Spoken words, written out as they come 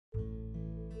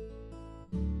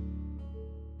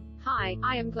Hi,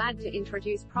 I am glad to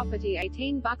introduce property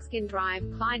 18 Buckskin Drive,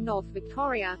 Clyde, North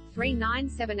Victoria,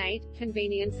 3978,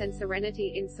 convenience and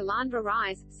serenity in Selandra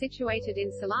Rise, situated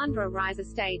in Selandra Rise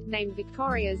Estate, named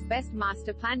Victoria's best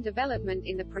master plan development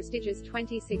in the prestigious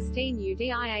 2016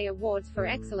 UDIA Awards for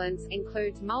Excellence,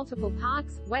 includes multiple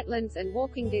parks, wetlands and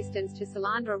walking distance to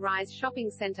Selandra Rise Shopping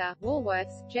Centre,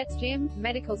 Woolworths, Jets Gym,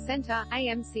 Medical Centre,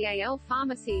 AMCAL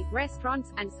Pharmacy,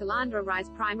 restaurants, and Selandra Rise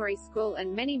Primary School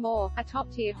and many more. A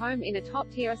top-tier home in a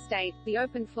top-tier estate, the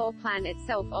open floor plan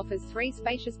itself offers 3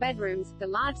 spacious bedrooms, the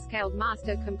large-scaled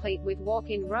master complete with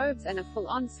walk-in robes and a full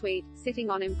ensuite, sitting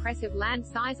on impressive land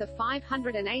size of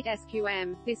 508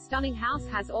 sqm. This stunning house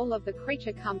has all of the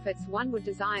creature comforts one would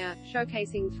desire,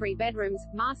 showcasing 3 bedrooms,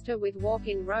 master with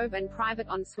walk-in robe and private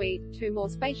ensuite, 2 more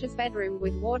spacious bedroom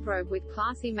with wardrobe with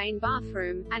classy main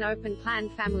bathroom, an open-plan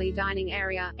family dining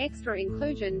area, extra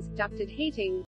inclusions, ducted heating,